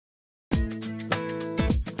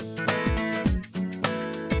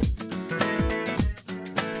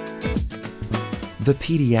The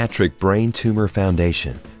Pediatric Brain Tumor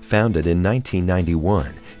Foundation, founded in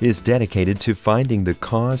 1991, is dedicated to finding the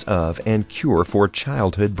cause of and cure for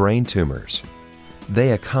childhood brain tumors.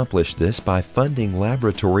 They accomplish this by funding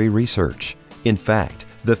laboratory research. In fact,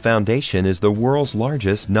 the foundation is the world's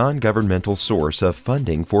largest non-governmental source of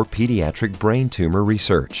funding for pediatric brain tumor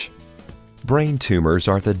research. Brain tumors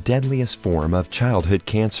are the deadliest form of childhood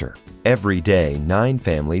cancer. Every day, 9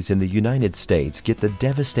 families in the United States get the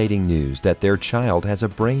devastating news that their child has a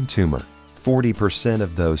brain tumor. 40%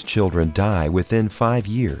 of those children die within 5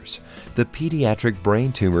 years. The Pediatric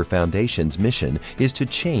Brain Tumor Foundation's mission is to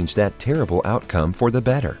change that terrible outcome for the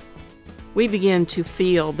better. We began to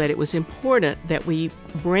feel that it was important that we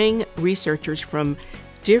bring researchers from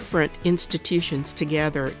different institutions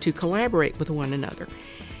together to collaborate with one another.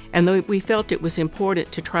 And we felt it was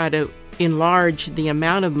important to try to enlarge the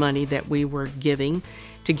amount of money that we were giving,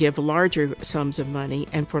 to give larger sums of money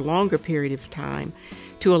and for a longer period of time,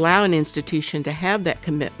 to allow an institution to have that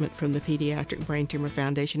commitment from the Pediatric Brain Tumor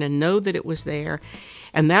Foundation and know that it was there,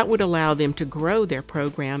 and that would allow them to grow their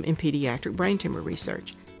program in pediatric brain tumor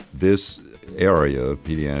research. This area of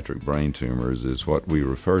pediatric brain tumors is what we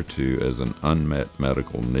refer to as an unmet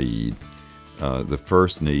medical need. The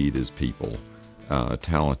first need is people,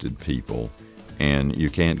 talented people, and you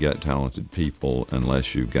can't get talented people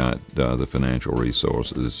unless you've got the financial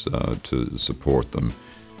resources to support them.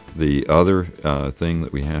 The other thing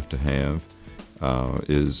that we have to have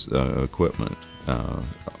is equipment,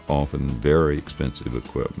 often very expensive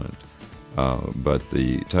equipment. But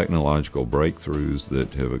the technological breakthroughs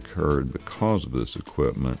that have occurred because of this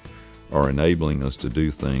equipment are enabling us to do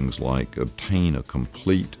things like obtain a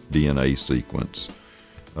complete DNA sequence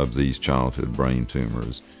of these childhood brain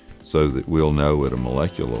tumors so that we'll know at a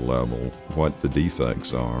molecular level what the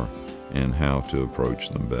defects are and how to approach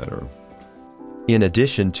them better. In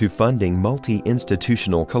addition to funding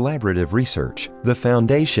multi-institutional collaborative research, the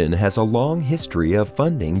Foundation has a long history of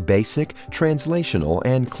funding basic, translational,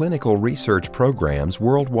 and clinical research programs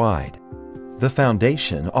worldwide. The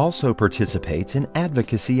Foundation also participates in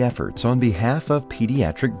advocacy efforts on behalf of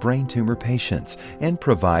pediatric brain tumor patients and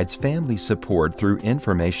provides family support through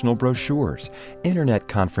informational brochures, internet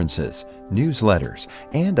conferences, newsletters,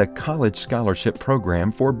 and a college scholarship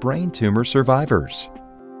program for brain tumor survivors.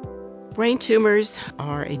 Brain tumors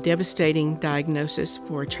are a devastating diagnosis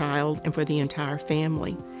for a child and for the entire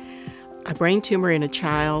family. A brain tumor in a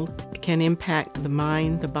child can impact the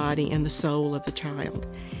mind, the body, and the soul of the child.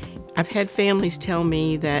 I've had families tell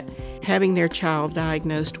me that having their child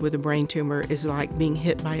diagnosed with a brain tumor is like being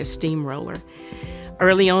hit by a steamroller.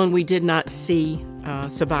 Early on, we did not see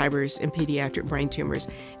survivors in pediatric brain tumors,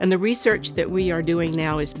 and the research that we are doing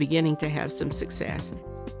now is beginning to have some success.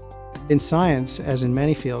 In science, as in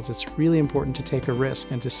many fields, it's really important to take a risk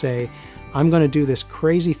and to say, I'm going to do this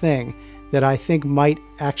crazy thing that I think might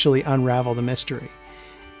actually unravel the mystery.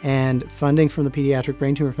 And funding from the Pediatric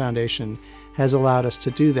Brain Tumor Foundation has allowed us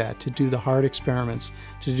to do that, to do the hard experiments,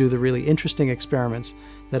 to do the really interesting experiments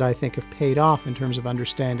that I think have paid off in terms of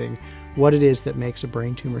understanding what it is that makes a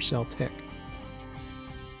brain tumor cell tick.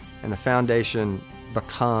 And the foundation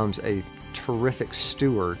becomes a terrific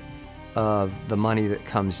steward of the money that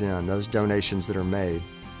comes in, those donations that are made.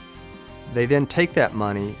 They then take that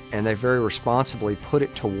money and they very responsibly put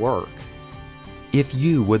it to work. If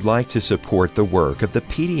you would like to support the work of the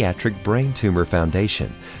Pediatric Brain Tumor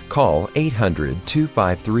Foundation, call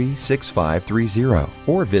 800-253-6530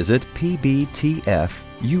 or visit pbtfus.org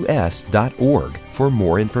for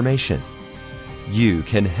more information. You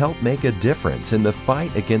can help make a difference in the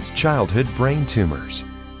fight against childhood brain tumors.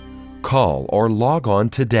 Call or log on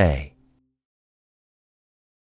today.